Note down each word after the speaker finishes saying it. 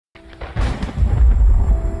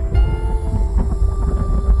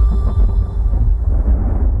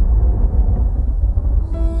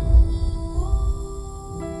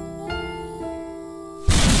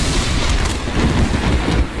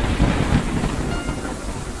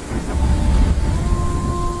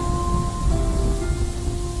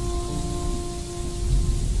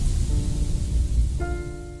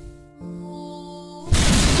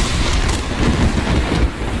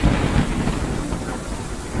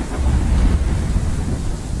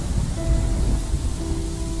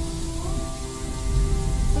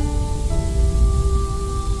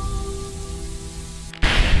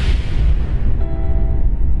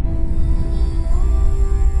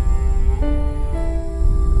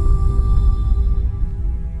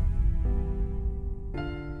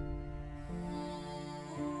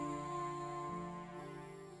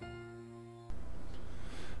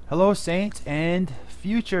Hello saints and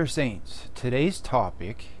future saints. Today's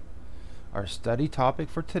topic, our study topic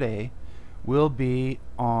for today, will be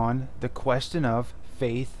on the question of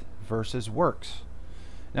faith versus works.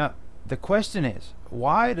 Now, the question is,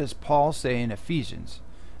 why does Paul say in Ephesians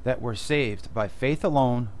that we're saved by faith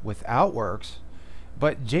alone without works,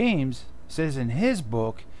 but James says in his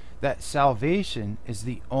book that salvation is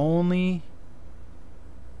the only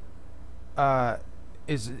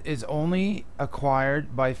is only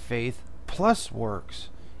acquired by faith plus works,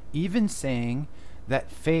 even saying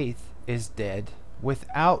that faith is dead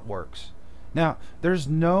without works. Now, there's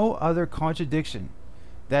no other contradiction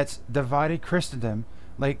that's divided Christendom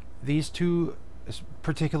like these two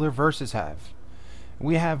particular verses have.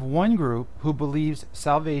 We have one group who believes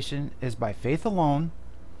salvation is by faith alone,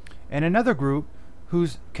 and another group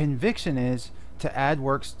whose conviction is to add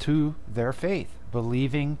works to their faith,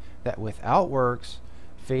 believing that without works,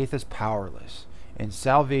 faith is powerless and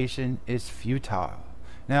salvation is futile.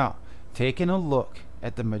 Now, taking a look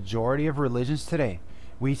at the majority of religions today,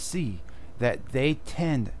 we see that they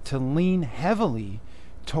tend to lean heavily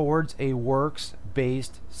towards a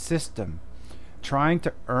works-based system, trying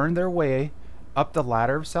to earn their way up the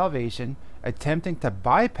ladder of salvation, attempting to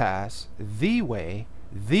bypass the way,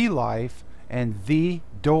 the life, and the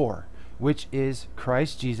door, which is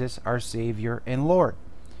Christ Jesus, our Savior and Lord.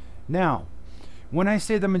 Now, when I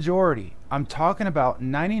say the majority, I'm talking about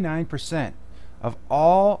 99% of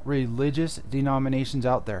all religious denominations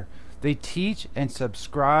out there. They teach and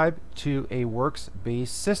subscribe to a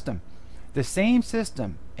works-based system. The same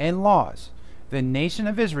system and laws the nation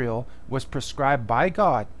of Israel was prescribed by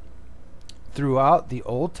God throughout the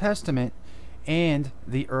Old Testament and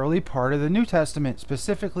the early part of the New Testament,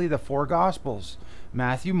 specifically the four Gospels: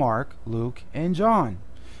 Matthew, Mark, Luke, and John.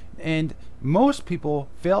 And most people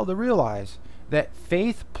fail to realize that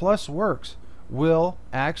faith plus works will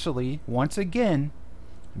actually, once again,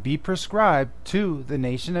 be prescribed to the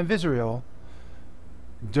nation of Israel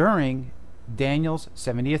during Daniel's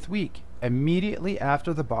 70th week, immediately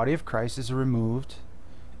after the body of Christ is removed,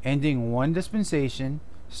 ending one dispensation,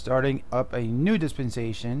 starting up a new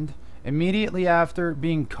dispensation, immediately after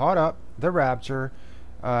being caught up, the rapture,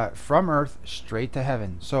 from earth straight to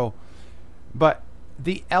heaven. So, but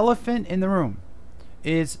the elephant in the room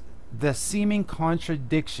is the seeming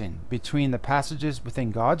contradiction between the passages within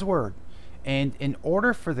God's Word. And in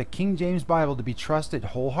order for the King James Bible to be trusted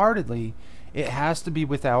wholeheartedly, it has to be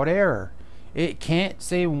without error. It can't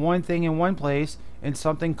say one thing in one place and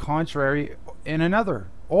something contrary in another.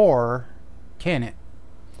 Or can it?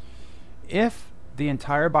 If the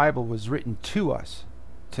entire Bible was written to us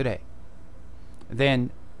today,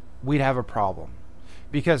 then we'd have a problem,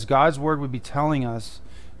 because God's Word would be telling us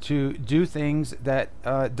to do things that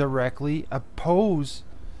directly oppose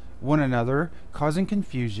one another, causing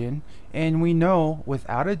confusion. And we know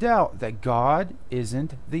without a doubt that God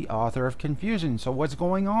isn't the author of confusion. So what's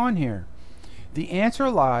going on here? The answer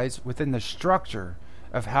lies within the structure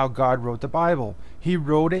of how God wrote the Bible. He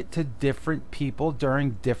wrote it to different people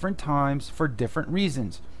during different times for different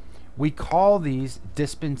reasons. We call these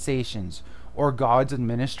dispensations, or God's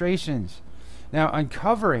administrations. Now,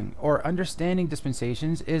 uncovering or understanding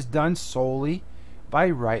dispensations is done solely by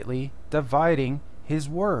rightly dividing His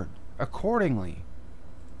Word accordingly.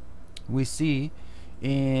 We see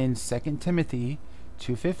in 2 Timothy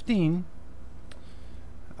 2:15,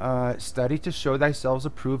 study to show thyself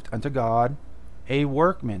approved unto God, a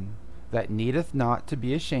workman that needeth not to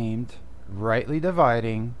be ashamed, rightly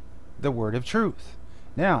dividing the word of truth.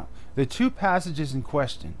 Now, the two passages in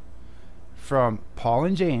question from Paul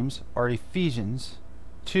and James are Ephesians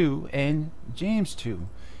 2 and James 2.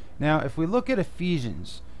 Now, if we look at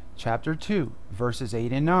Ephesians chapter 2, verses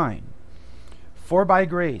 8 and 9, for by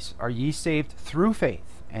grace are ye saved through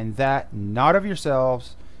faith, and that not of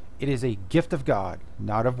yourselves, it is a gift of God,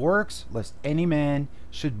 not of works, lest any man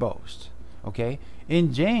should boast. Okay?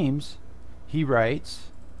 In James, he writes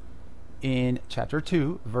in chapter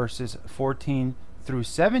 2, verses 14 through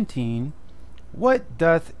 17, what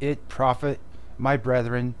doth it profit, my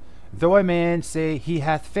brethren, though a man say he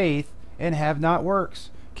hath faith and have not works?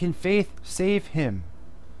 Can faith save him?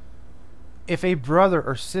 If a brother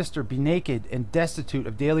or sister be naked and destitute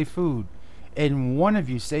of daily food, and one of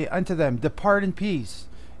you say unto them, depart in peace,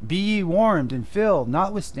 be ye warmed and filled,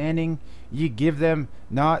 notwithstanding ye give them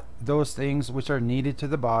not those things which are needed to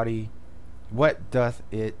the body, what doth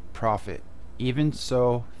it profit? Even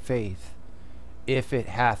so faith, if it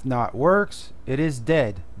hath not works, it is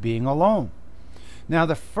dead, being alone. Now,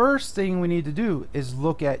 the first thing we need to do is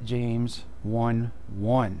look at James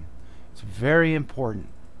 1:1. It's very important.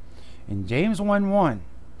 In James 1:1,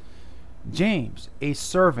 James, a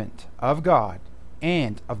servant of God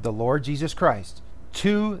and of the Lord Jesus Christ,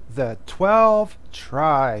 to the 12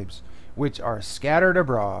 tribes which are scattered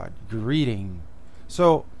abroad, greeting.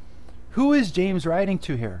 So, who is James writing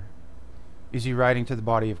to here? Is he writing to the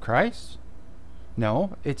body of Christ?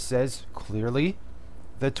 No, it says clearly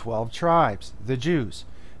the 12 tribes, the Jews,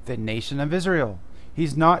 the nation of Israel.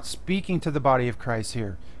 He's not speaking to the body of Christ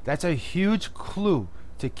here. That's a huge clue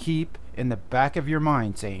to keep in the back of your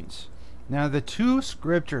mind, saints. Now, the two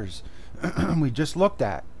scriptures we just looked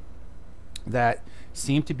at that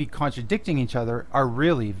seem to be contradicting each other are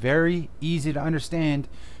really very easy to understand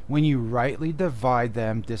when you rightly divide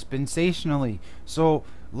them dispensationally. So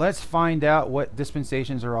let's find out what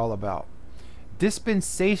dispensations are all about.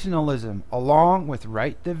 Dispensationalism, along with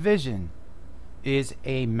right division, is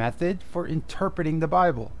a method for interpreting the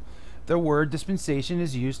Bible. The word dispensation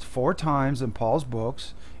is used 4 times in Paul's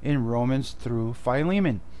books, in Romans through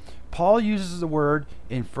Philemon. Paul uses the word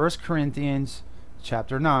in 1 Corinthians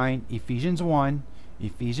chapter 9, Ephesians 1,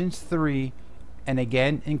 Ephesians 3, and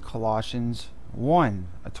again in Colossians 1,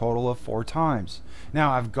 a total of 4 times.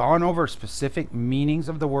 Now, I've gone over specific meanings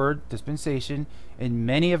of the word dispensation in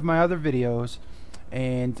many of my other videos,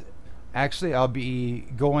 and actually I'll be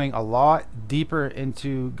going a lot deeper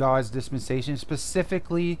into God's dispensation,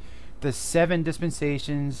 specifically the 7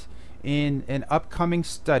 dispensations in an upcoming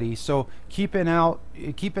study. So keep an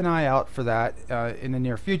eye out for that in the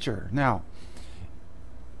near future. Now,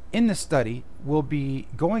 in the study, we'll be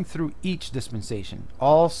going through each dispensation,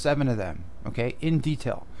 all 7 of them, okay, in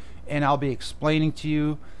detail. And I'll be explaining to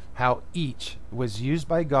you how each was used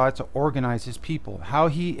by God to organize his people, how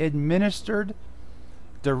he administered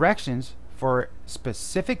directions for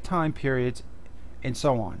specific time periods, and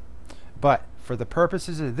so on. But for the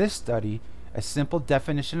purposes of this study, a simple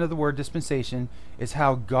definition of the word dispensation is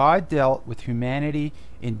how God dealt with humanity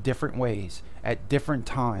in different ways at different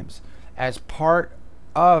times as part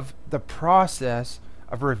of the process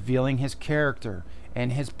of revealing his character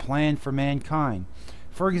and his plan for mankind.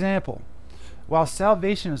 For example, while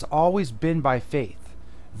salvation has always been by faith,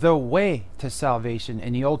 the way to salvation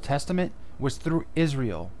in the Old Testament was through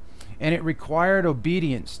Israel, and it required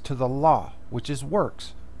obedience to the law, which is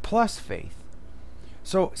works, plus faith.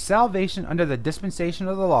 So salvation under the dispensation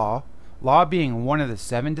of the law being one of the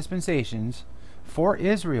 7 dispensations, for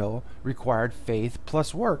Israel required faith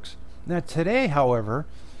plus works. Now today, however,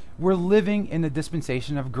 we're living in the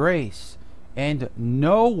dispensation of grace, and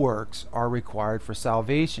no works are required for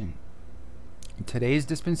salvation. Today's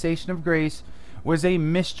dispensation of grace was a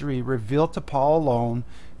mystery revealed to Paul alone,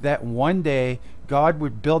 that one day God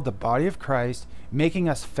would build the body of Christ, making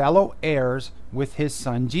us fellow heirs with his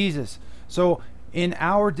son Jesus. So in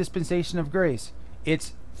our dispensation of grace,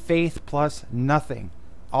 it's faith plus nothing.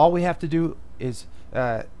 All we have to do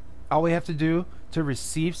to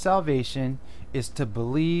receive salvation is to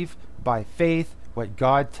believe by faith what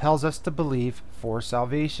God tells us to believe for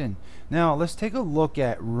salvation. Now let's take a look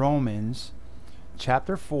at Romans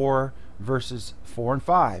chapter 4 verses 4 and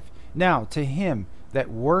 5. Now to him that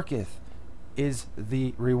worketh is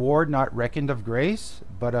the reward not reckoned of grace,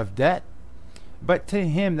 but of debt. But to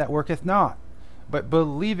him that worketh not, but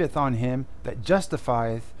believeth on him that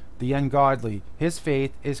justifieth the ungodly, his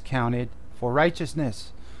faith is counted for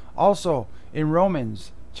righteousness. Also in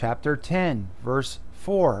Romans chapter 10 verse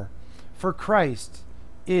 4, for Christ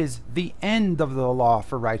is the end of the law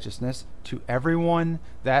for righteousness to everyone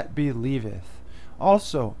that believeth.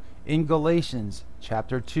 Also in Galatians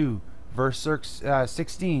chapter 2 verse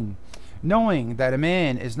 16, knowing that a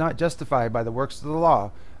man is not justified by the works of the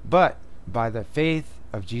law, but by the faith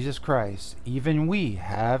of Jesus Christ, even we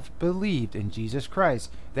have believed in Jesus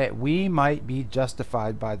Christ, that we might be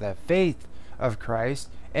justified by the faith of Christ,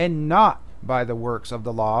 and not by the works of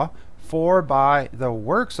the law. For by the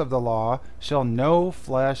works of the law shall no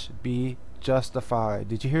flesh be justified.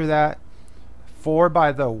 Did you hear that? For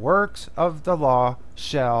by the works of the law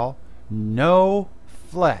shall no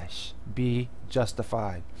flesh be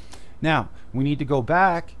justified. Now, we need to go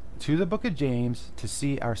back to the book of James to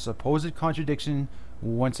see our supposed contradiction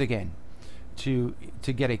once again, to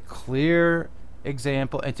get a clear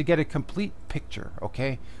example and to get a complete picture.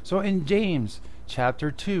 Okay, so in James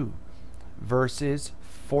chapter 2 verses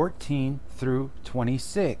 14 through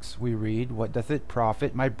 26 we read, what doth it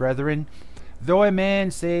profit, my brethren, though a man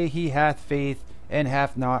say he hath faith and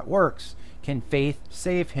hath not works? Can faith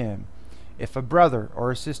save him? If a brother or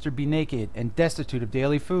a sister be naked and destitute of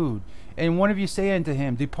daily food, and one of you say unto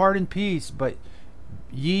him, depart in peace, but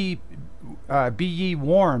be ye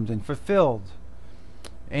warmed and fulfilled,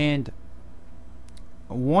 and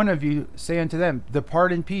one of you say unto them,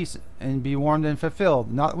 depart in peace, and be warmed and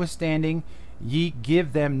fulfilled. Notwithstanding, ye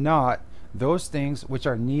give them not those things which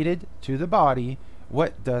are needed to the body.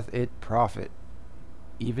 What doth it profit?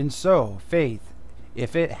 Even so, faith,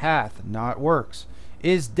 if it hath not works,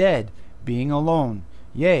 is dead, being alone.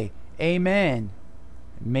 Yea, a man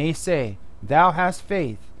may say, Thou hast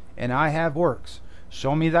faith, and I have works.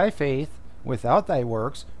 Show me thy faith without thy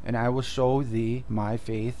works, and I will show thee my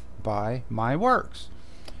faith by my works.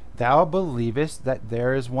 Thou believest that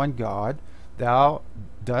there is one God, thou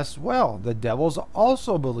dost well. The devils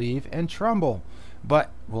also believe and tremble.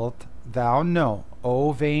 But wilt thou know,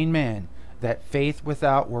 O vain man, that faith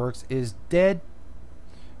without works is dead?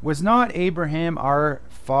 Was not Abraham our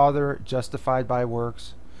father justified by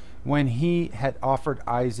works, when he had offered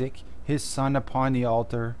Isaac his son upon the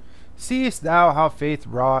altar? Seest thou how faith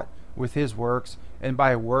wrought with his works, and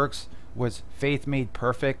by works was faith made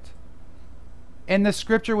perfect? And the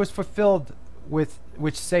scripture was fulfilled with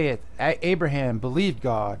which saith, Abraham believed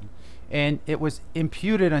God, and it was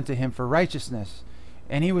imputed unto him for righteousness,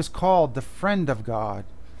 and he was called the friend of God.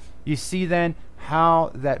 You see then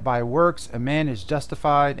how that by works a man is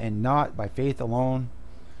justified, and not by faith alone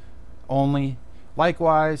only.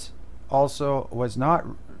 Likewise also was not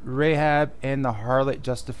Rahab and the harlot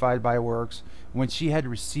justified by works, when she had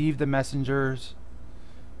received the messengers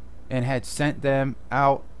and had sent them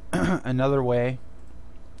out another way?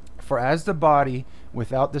 For as the body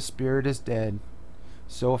without the spirit is dead,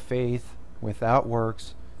 so faith without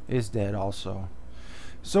works is dead also.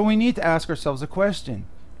 So we need to ask ourselves a question,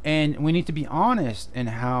 and we need to be honest in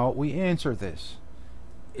how we answer this.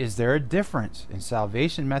 Is there a difference in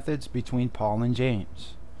salvation methods between Paul and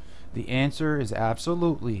James? The answer is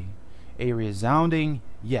absolutely a resounding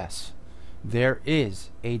yes. There is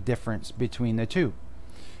a difference between the two.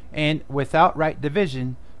 And without right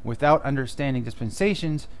division, without understanding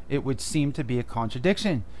dispensations, it would seem to be a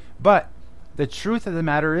contradiction. But the truth of the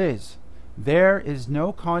matter is, there is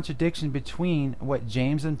no contradiction between what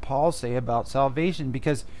James and Paul say about salvation,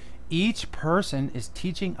 because each person is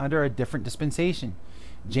teaching under a different dispensation.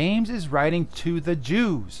 James is writing to the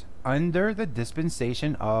Jews under the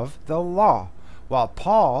dispensation of the law, while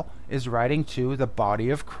Paul is writing to the body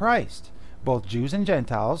of Christ, both Jews and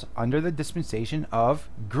Gentiles, under the dispensation of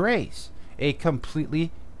grace, a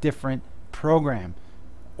completely different program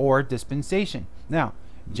or dispensation. Now,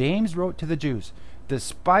 James wrote to the Jews,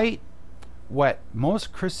 despite what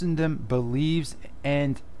most Christendom believes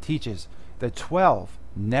and teaches, the 12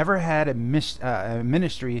 never had a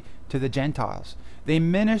ministry to the Gentiles. They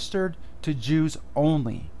ministered to Jews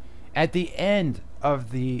only. At the end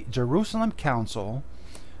of the Jerusalem Council,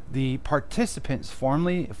 the participants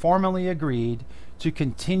formally agreed to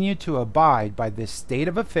continue to abide by this state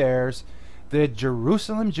of affairs. The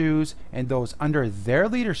Jerusalem Jews and those under their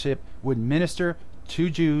leadership would minister to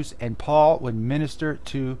Jews, and Paul would minister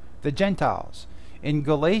to the Gentiles. In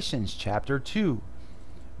Galatians chapter 2,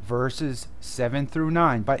 verses 7 through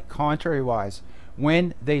 9, but contrariwise,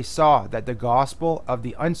 when they saw that the gospel of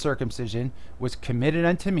the uncircumcision was committed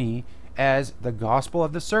unto me, as the gospel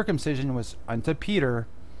of the circumcision was unto Peter,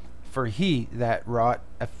 for he that wrought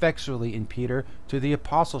effectually in Peter to the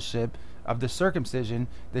apostleship of the circumcision,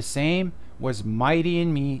 the same was mighty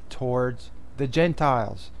in me towards the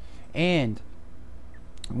Gentiles. And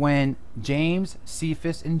when James,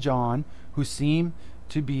 Cephas, and John, who seem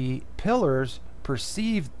to be pillars,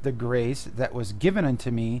 perceived the grace that was given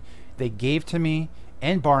unto me, they gave to me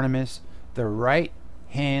and Barnabas the right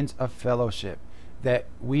hands of fellowship, that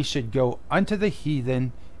we should go unto the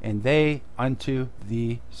heathen, and they unto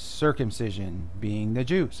the circumcision, being the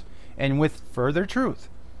Jews. And with further truth,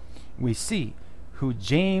 we see who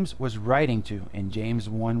James was writing to in James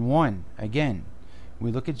 1:1. Again,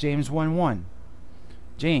 we look at James 1:1.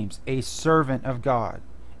 James, a servant of God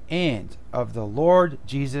and of the Lord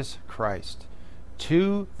Jesus Christ,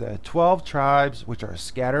 to the 12 tribes which are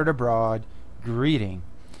scattered abroad, greeting.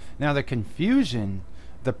 Now the confusion,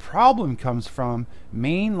 the problem comes from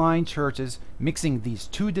mainline churches mixing these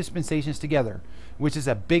two dispensations together, which is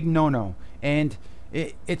a big no-no, and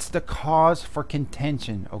it's the cause for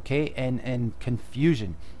contention, okay, and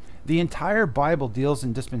confusion. The entire Bible deals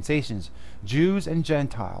in dispensations, Jews and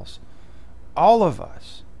Gentiles. All of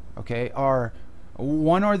us, okay, are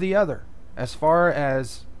one or the other as far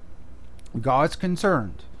as God's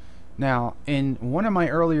concerned. Now, in one of my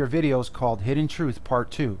earlier videos called Hidden Truth Part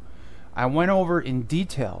 2, I went over in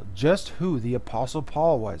detail just who the Apostle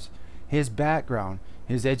Paul was, his background,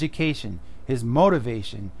 his education, his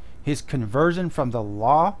motivation, his conversion from the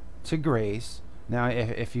law to grace. Now,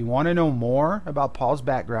 if you want to know more about Paul's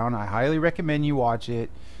background, I highly recommend you watch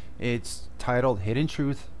it. It's titled Hidden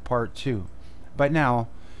Truth Part 2. But now,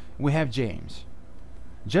 we have James.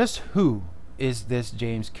 Just who is this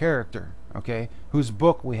James character, okay, whose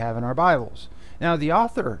book we have in our Bibles? Now, the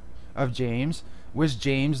author of James was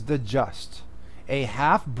James the Just, a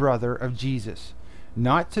half-brother of Jesus,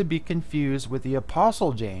 not to be confused with the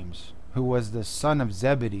Apostle James, who was the son of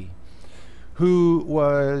Zebedee, who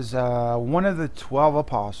was one of the 12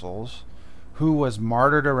 apostles, who was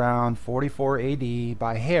martyred around 44 AD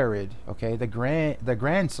by Herod, okay, the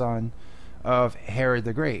grandson of Herod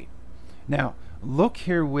the Great. Now, look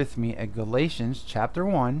here with me at Galatians chapter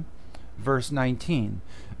 1, verse 19.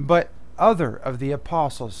 But other of the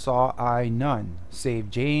apostles saw I none,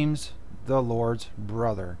 save James, the Lord's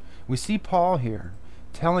brother. We see Paul here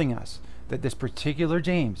telling us that this particular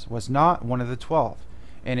James was not one of the 12,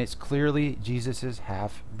 and it's clearly Jesus's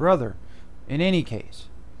half-brother. In any case,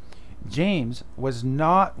 James was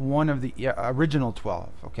not one of the original 12,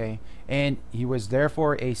 okay, and he was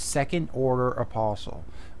therefore a second-order apostle.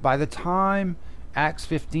 By the time Acts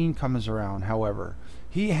 15 comes around, however,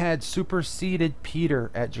 he had superseded Peter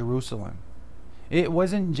at Jerusalem. It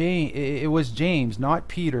wasn't James, it was James, not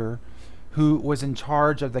Peter, who was in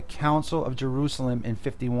charge of the Council of Jerusalem in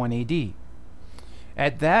 51 AD.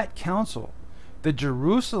 At that council, the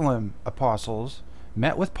Jerusalem apostles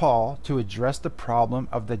met with Paul to address the problem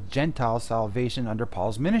of the Gentile salvation under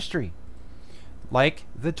Paul's ministry. Like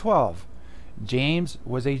the 12, James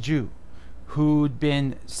was a Jew who'd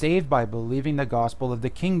been saved by believing the gospel of the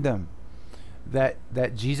kingdom,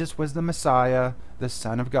 that Jesus was the Messiah, the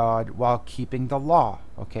Son of God, while keeping the law,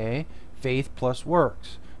 okay? Faith plus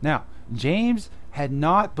works. Now, James had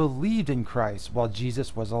not believed in Christ while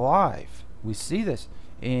Jesus was alive. We see this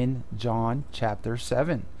in John chapter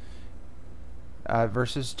 7.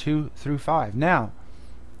 Verses 2 through 5. Now,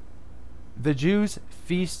 the Jews'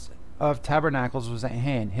 feast of tabernacles was at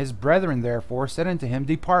hand. His brethren therefore said unto him,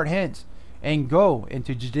 Depart hence, and go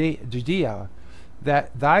into Judea,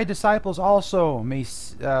 that thy disciples also may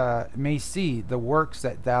see the works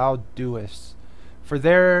that thou doest. For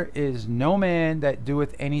there is no man that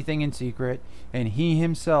doeth anything in secret, and he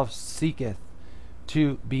himself seeketh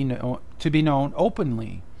to be known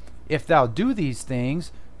openly. If thou do these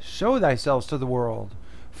things, show thyself to the world.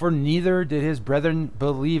 For neither did his brethren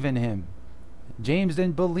believe in him. James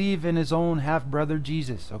didn't believe in his own half-brother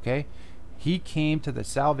Jesus, okay? He came to the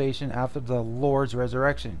salvation after the Lord's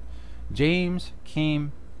resurrection. James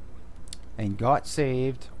came and got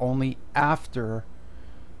saved only after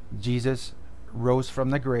Jesus rose from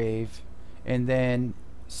the grave, and then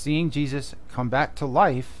seeing Jesus come back to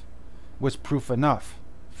life was proof enough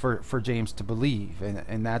for James to believe,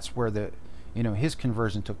 and that's where the his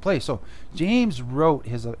conversion took place. So James wrote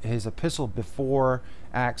his epistle before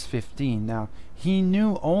Acts 15. Now, he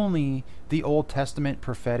knew only the Old Testament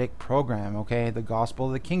prophetic program, okay, the gospel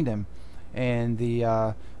of the kingdom and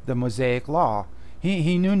the Mosaic law.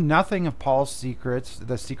 He knew nothing of Paul's secrets,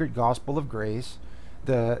 the secret gospel of grace.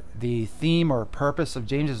 The theme or purpose of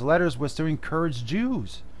James's letters was to encourage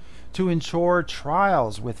Jews to ensure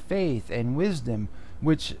trials with faith and wisdom,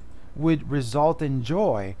 which would result in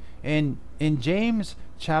joy. And in James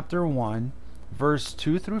chapter 1, verse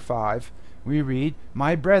 2 through 5, we read,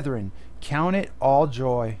 My brethren, count it all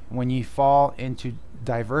joy when ye fall into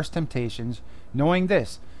diverse temptations, knowing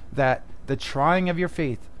this, that the trying of your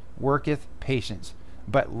faith worketh patience.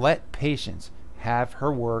 But let patience have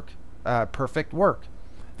her work, perfect work,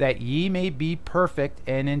 that ye may be perfect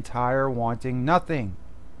and entire, wanting nothing.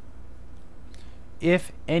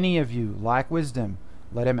 If any of you lack wisdom,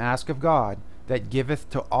 let him ask of God, that giveth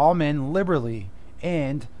to all men liberally,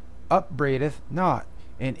 and upbraideth not,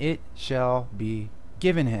 and it shall be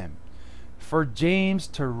given him. For James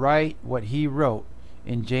to write what he wrote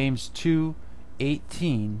in James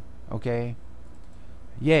 2:18, okay,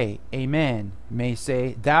 yea, amen, may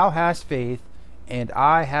say, Thou hast faith, and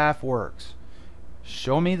I have works.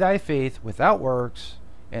 Show me thy faith without works,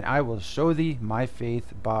 and I will show thee my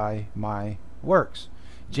faith by my works.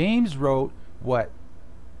 James wrote what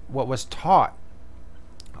was taught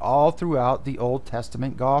all throughout the Old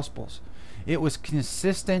Testament Gospels. It was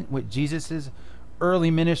consistent with Jesus's early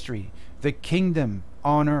ministry, the kingdom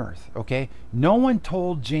on earth, okay? No one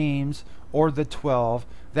told James or the 12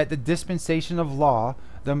 that the dispensation of law,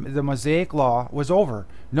 the Mosaic law, was over.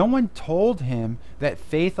 No one told him that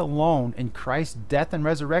faith alone in Christ's death and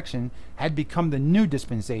resurrection had become the new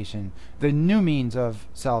dispensation, the new means of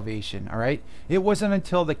salvation, all right? It wasn't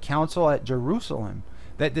until the council at Jerusalem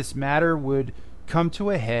that this matter would come to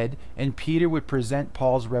a head, and Peter would present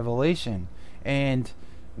Paul's revelation and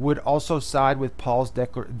would also side with Paul's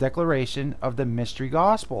declaration of the mystery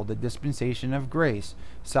gospel, the dispensation of grace,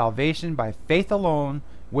 salvation by faith alone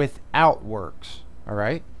without works. All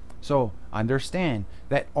right? So understand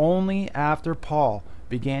that only after Paul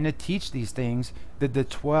began to teach these things did the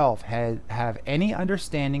 12 have any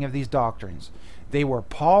understanding of these doctrines. They were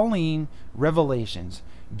Pauline revelations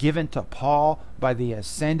given to Paul by the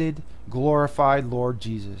ascended, glorified Lord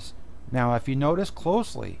Jesus. Now, if you notice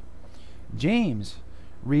closely, James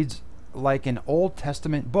reads like an Old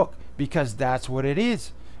Testament book, because that's what it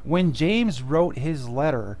is. When James wrote his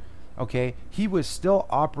letter, okay, he was still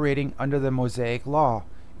operating under the Mosaic law.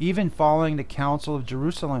 Even following the Council of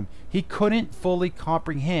Jerusalem, he couldn't fully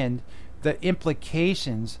comprehend the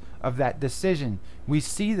implications of that decision. We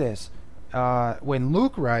see this when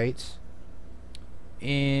Luke writes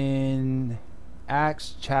in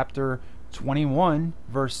Acts chapter 21,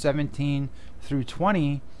 verse 17 through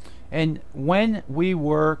 20, and when we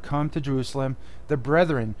were come to Jerusalem, the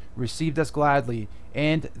brethren received us gladly,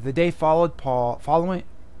 and the day following Paul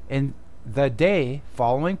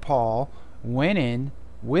went in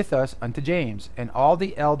with us unto James, and all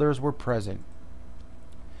the elders were present.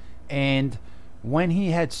 And when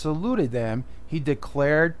he had saluted them, he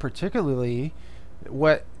declared particularly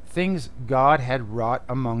what things God had wrought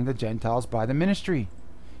among the Gentiles by the ministry.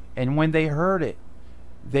 And when they heard it,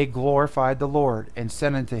 they glorified the Lord, and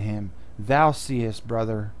said unto him, Thou seest,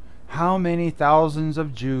 brother, how many thousands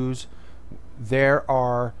of Jews there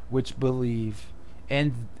are which believe,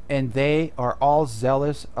 and they are all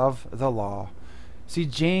zealous of the law. See,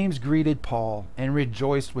 James greeted Paul and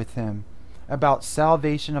rejoiced with him about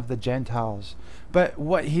salvation of the Gentiles. But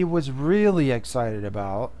what he was really excited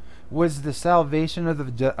about was the salvation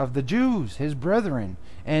of the Jews, his brethren,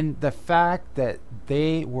 and the fact that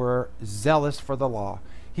they were zealous for the law.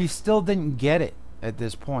 He still didn't get it at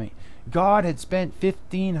this point. God had spent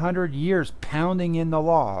 1,500 years pounding in the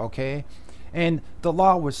law, okay? And the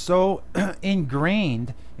law was so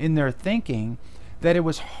ingrained in their thinking that it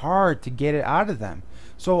was hard to get it out of them.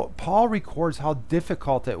 So Paul records how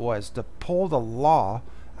difficult it was to pull the law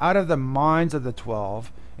out of the minds of the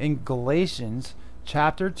 12 in Galatians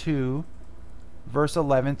chapter 2, verse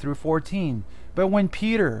 11 through 14. But when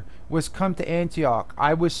Peter was come to Antioch,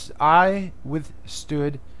 I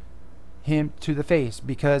withstood him to the face,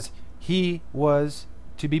 because he was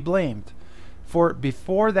to be blamed. For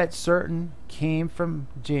before that certain came from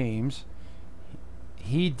James,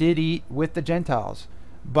 he did eat with the Gentiles.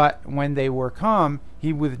 But when they were come,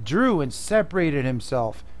 he withdrew and separated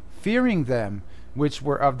himself, fearing them which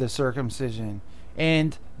were of the circumcision.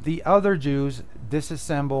 And the other Jews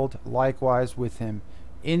disassembled likewise with him,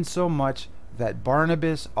 insomuch that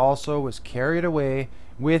Barnabas also was carried away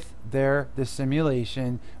with their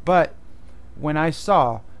dissimulation. But when I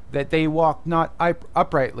saw that they walked not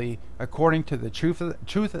uprightly according to the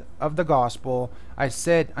truth of the gospel, I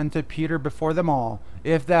said unto Peter before them all,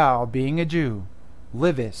 If thou, being a Jew,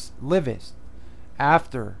 livest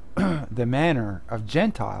after the manner of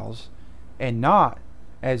Gentiles, and not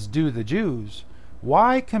as do the Jews,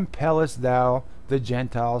 why compellest thou the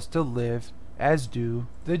Gentiles to live as do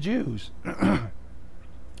the Jews?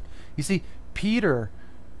 You see, Peter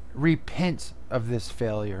repents of this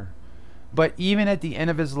failure, but even at the end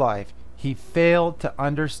of his life, he failed to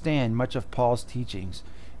understand much of Paul's teachings.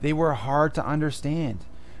 They were hard to understand.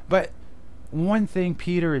 But one thing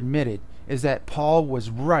Peter admitted is that Paul was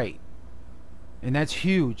right, and that's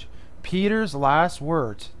huge. Peter's last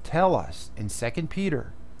words tell us in 2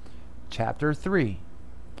 Peter chapter 3,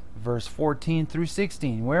 verse 14 through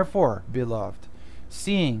 16, Wherefore, beloved,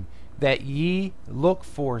 seeing that ye look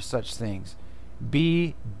for such things,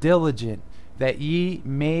 be diligent that ye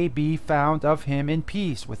may be found of him in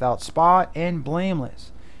peace, without spot and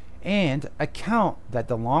blameless, and account that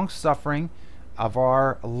the long suffering of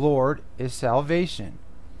our Lord is salvation,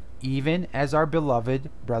 even as our beloved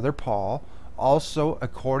brother Paul also,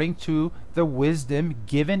 according to the wisdom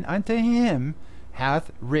given unto him,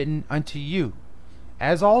 hath written unto you,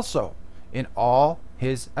 as also in all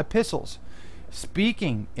his epistles,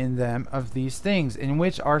 speaking in them of these things, in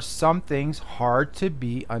which are some things hard to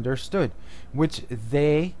be understood, which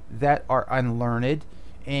they that are unlearned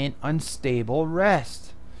and unstable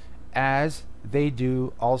wrest, as they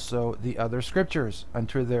do also the other scriptures,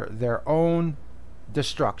 unto their own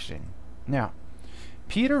destruction. Now,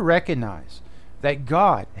 Peter recognized that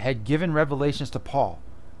God had given revelations to Paul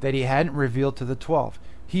that he hadn't revealed to the 12.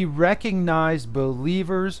 He recognized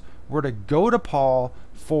believers were to go to Paul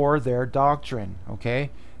for their doctrine, okay?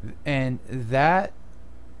 And that's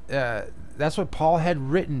what Paul had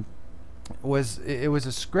written. It was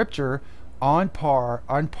a scripture on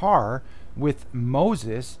par with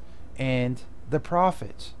Moses and the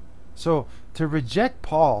prophets. So to reject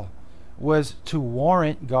Paul was to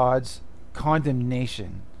warrant God's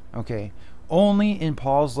condemnation, okay? Only in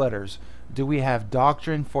Paul's letters do we have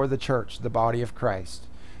doctrine for the church, the body of Christ.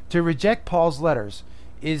 To reject Paul's letters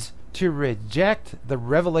is to reject the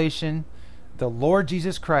revelation the Lord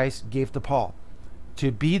Jesus Christ gave to Paul,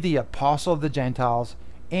 to be the apostle of the Gentiles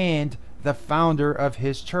and the founder of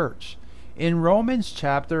his church. In Romans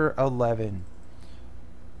chapter 11,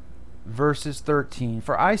 verses 13,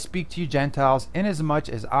 "For I speak to you Gentiles, inasmuch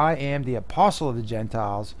as I am the apostle of the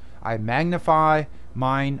Gentiles, I magnify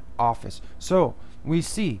mine office." So we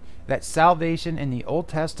see that salvation in the Old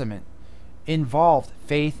Testament involved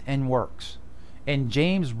faith and works, and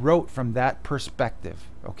James wrote from that perspective.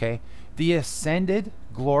 Okay, the ascended,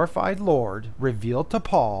 glorified Lord revealed to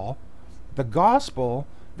Paul the gospel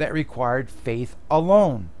that required faith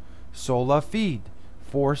alone, sola fide,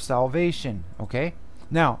 for salvation. Okay,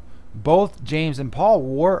 now both James and Paul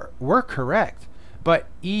were correct, but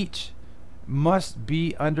each must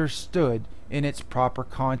be understood in its proper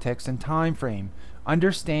context and time frame.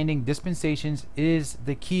 Understanding dispensations is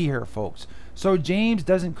the key here, folks. So James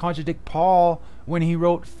doesn't contradict Paul when he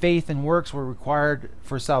wrote faith and works were required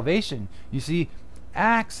for salvation. You see,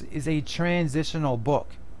 Acts is a transitional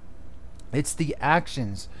book. It's the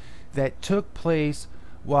actions that took place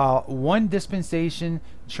while one dispensation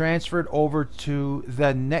transferred over to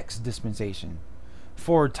the next dispensation.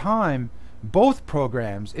 For a time, both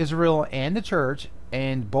programs, Israel and the church,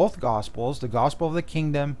 and both gospels, the gospel of the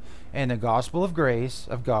kingdom and the gospel of grace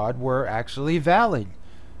of God, were actually valid.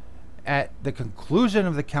 At the conclusion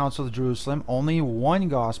of the Council of Jerusalem, only one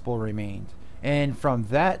gospel remained, and from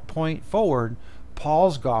that point forward,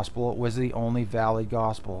 Paul's gospel was the only valid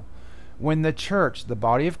gospel. When the church, the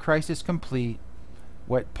body of Christ, is complete,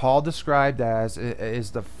 what Paul described as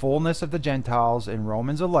is the fullness of the Gentiles in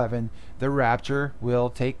Romans 11, the rapture will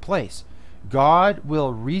take place. God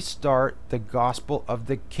will restart the gospel of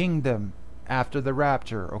the kingdom after the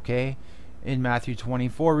rapture, okay? In Matthew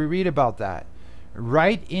 24, we read about that.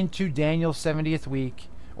 Right into Daniel's 70th week,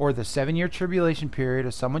 or the 7-year tribulation period,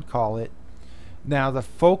 as some would call it. Now, the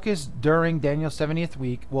focus during Daniel's 70th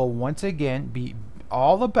week will once again be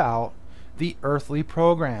all about the earthly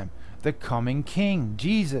program, the coming king,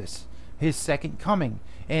 Jesus, his second coming.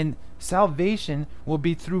 And salvation will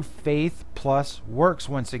be through faith plus works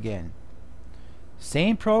once again.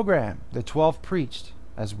 Same program the 12 preached,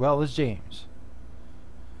 as well as James.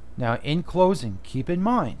 Now, in closing, keep in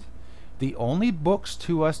mind, the only books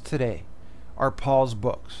to us today are Paul's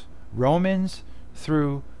books, Romans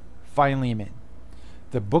through Philemon.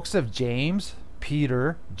 The books of James,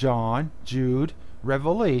 Peter, John, Jude,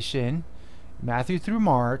 Revelation, Matthew through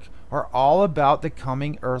Mark are all about the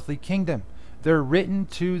coming earthly kingdom. They're written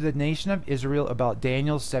to the nation of Israel about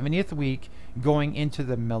Daniel's 70th week, going into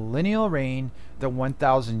the millennial reign, the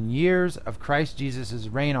 1,000 years of Christ Jesus'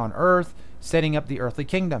 reign on earth, setting up the earthly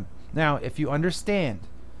kingdom. Now, if you understand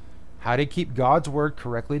how to keep God's word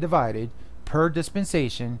correctly divided per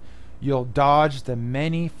dispensation, you'll dodge the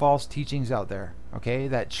many false teachings out there, okay,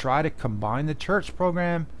 that try to combine the church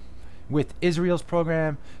program with Israel's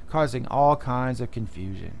program, causing all kinds of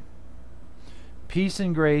confusion. Peace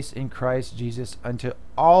and grace in Christ Jesus unto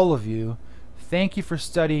all of you. Thank you for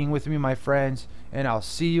studying with me, my friends, and I'll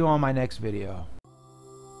see you on my next video.